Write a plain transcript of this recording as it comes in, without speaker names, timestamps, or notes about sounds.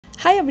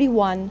Hi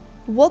everyone,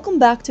 welcome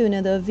back to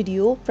another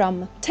video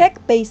from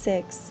Tech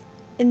Basics.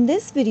 In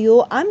this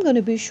video, I'm going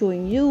to be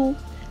showing you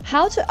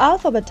how to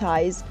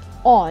alphabetize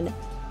on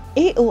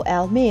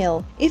AOL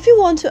Mail. If you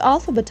want to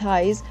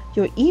alphabetize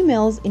your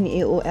emails in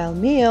AOL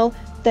Mail,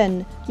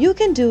 then you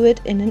can do it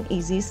in an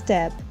easy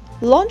step.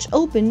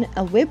 Open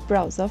a web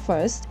browser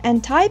first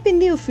and type in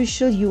the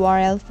official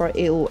URL for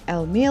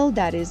AOL Mail,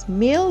 that is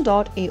mail.aol.com.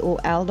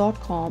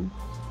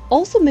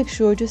 Also make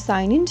sure to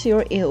sign into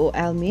your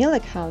AOL Mail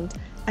account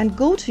and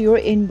go to your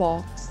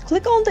inbox.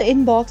 Click on the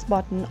inbox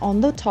button on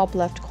the top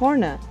left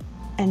corner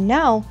and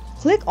now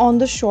click on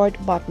the short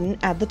button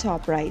at the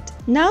top right.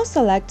 Now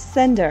select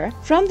sender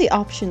from the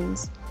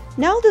options.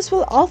 Now this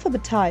will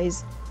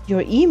alphabetize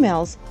your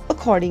emails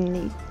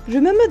accordingly.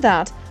 Remember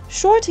that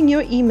shorting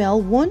your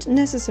email won't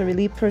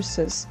necessarily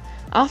persist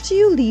after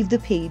you leave the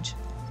page.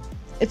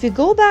 If you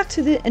go back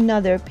to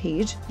another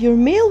page, your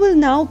mail will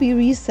now be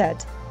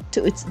reset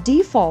to its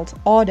default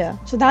order.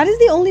 So that is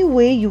the only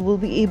way you will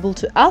be able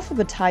to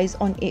alphabetize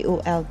on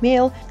AOL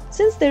Mail,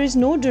 since there is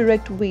no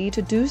direct way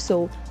to do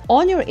so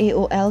on your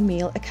AOL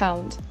Mail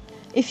account.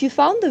 If you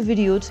found the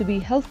video to be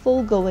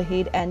helpful, go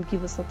ahead and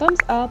give us a thumbs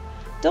up.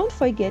 Don't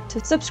forget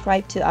to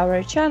subscribe to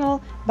our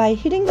channel by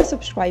hitting the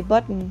subscribe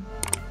button.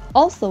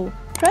 Also,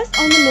 press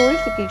on the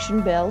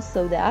notification bell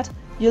so that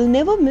you'll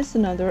never miss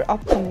another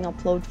upcoming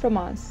upload from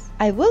us.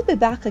 I will be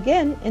back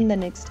again in the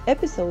next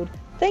episode.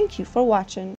 Thank you for watching.